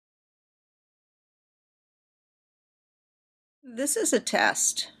This is a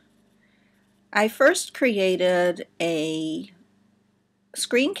test. I first created a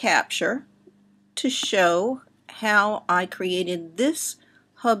screen capture to show how I created this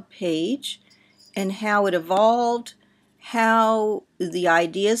hub page and how it evolved, how the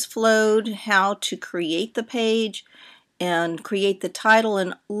ideas flowed, how to create the page and create the title,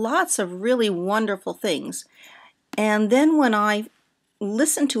 and lots of really wonderful things. And then when I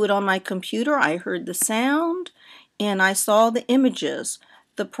listened to it on my computer, I heard the sound and I saw the images.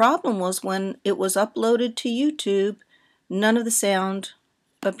 The problem was when it was uploaded to YouTube, none of the sound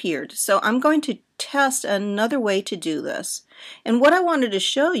appeared. So I'm going to test another way to do this. And what I wanted to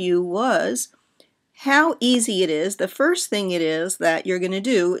show you was how easy it is. The first thing it is that you're going to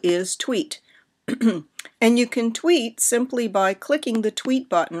do is tweet. And you can tweet simply by clicking the tweet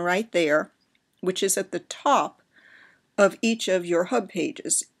button right there, which is at the top of each of your hub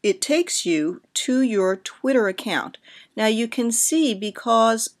pages. It takes you to your Twitter account. Now you can see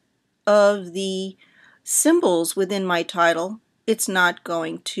because of the symbols within my title, it's not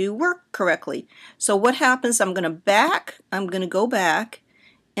going to work correctly. So what happens, I'm going to go back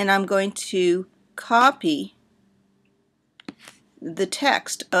and I'm going to copy the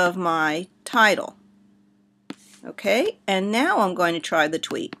text of my title. Okay, and now I'm going to try the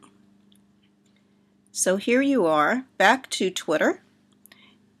tweet. So here you are, back to Twitter,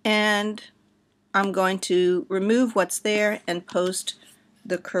 and I'm going to remove what's there and post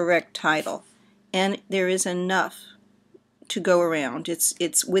the correct title. And there is enough to go around.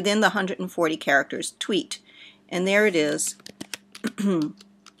 It's within the 140 characters, tweet. And there it is,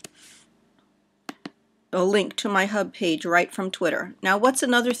 a link to my hub page right from Twitter. Now what's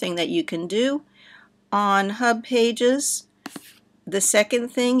another thing that you can do on Hubpages? The second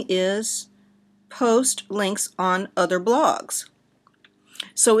thing is post links on other blogs.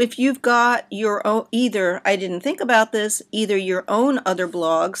 So if you've got your own, I didn't think about this, either your own other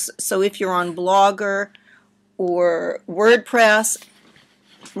blogs, so if you're on Blogger or WordPress,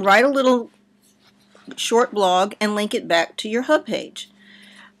 write a little short blog and link it back to your hub page.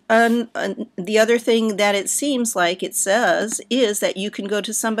 The other thing that it seems like it says is that you can go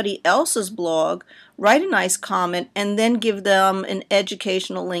to somebody else's blog, write a nice comment, and then give them an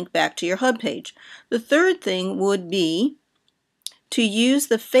educational link back to your hub page. The third thing would be to use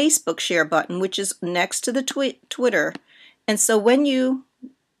the Facebook share button, which is next to the Twitter. And so when you,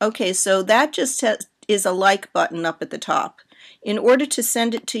 so that just is a like button up at the top. In order to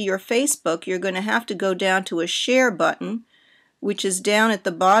send it to your Facebook, you're going to have to go down to a share button, which is down at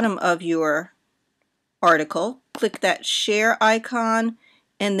the bottom of your article. Click that share icon,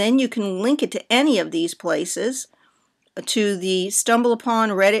 and then you can link it to any of these places, to the Stumble Upon,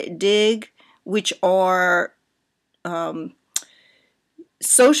 Reddit, Dig, which are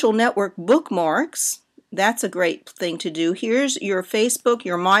social network bookmarks. That's a great thing to do. Here's your Facebook,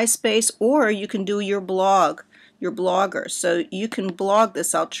 your MySpace, or you can do your blog, your Blogger. So you can blog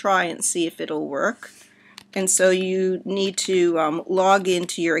this. I'll try and see if it'll work. And so you need to log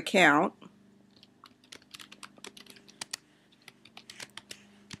into your account.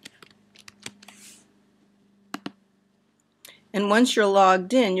 And once you're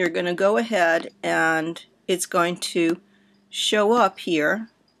logged in, you're going to go ahead and it's going to show up here.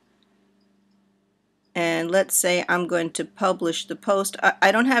 And let's say I'm going to publish the post.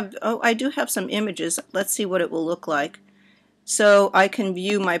 I don't have, I do have some images. Let's see what it will look like. So I can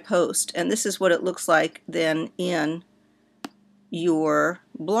view my post, and this is what it looks like then in your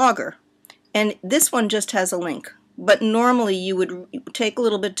Blogger. And this one just has a link, but normally you would take a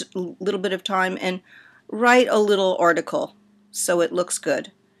little bit of time and write a little article so it looks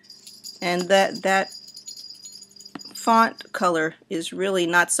good. And that font color is really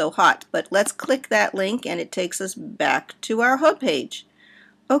not so hot, but let's click that link and it takes us back to our hub page.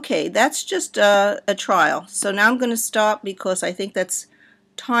 Okay, that's just a trial. So now I'm going to stop because I think that's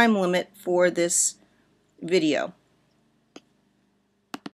time limit for this video.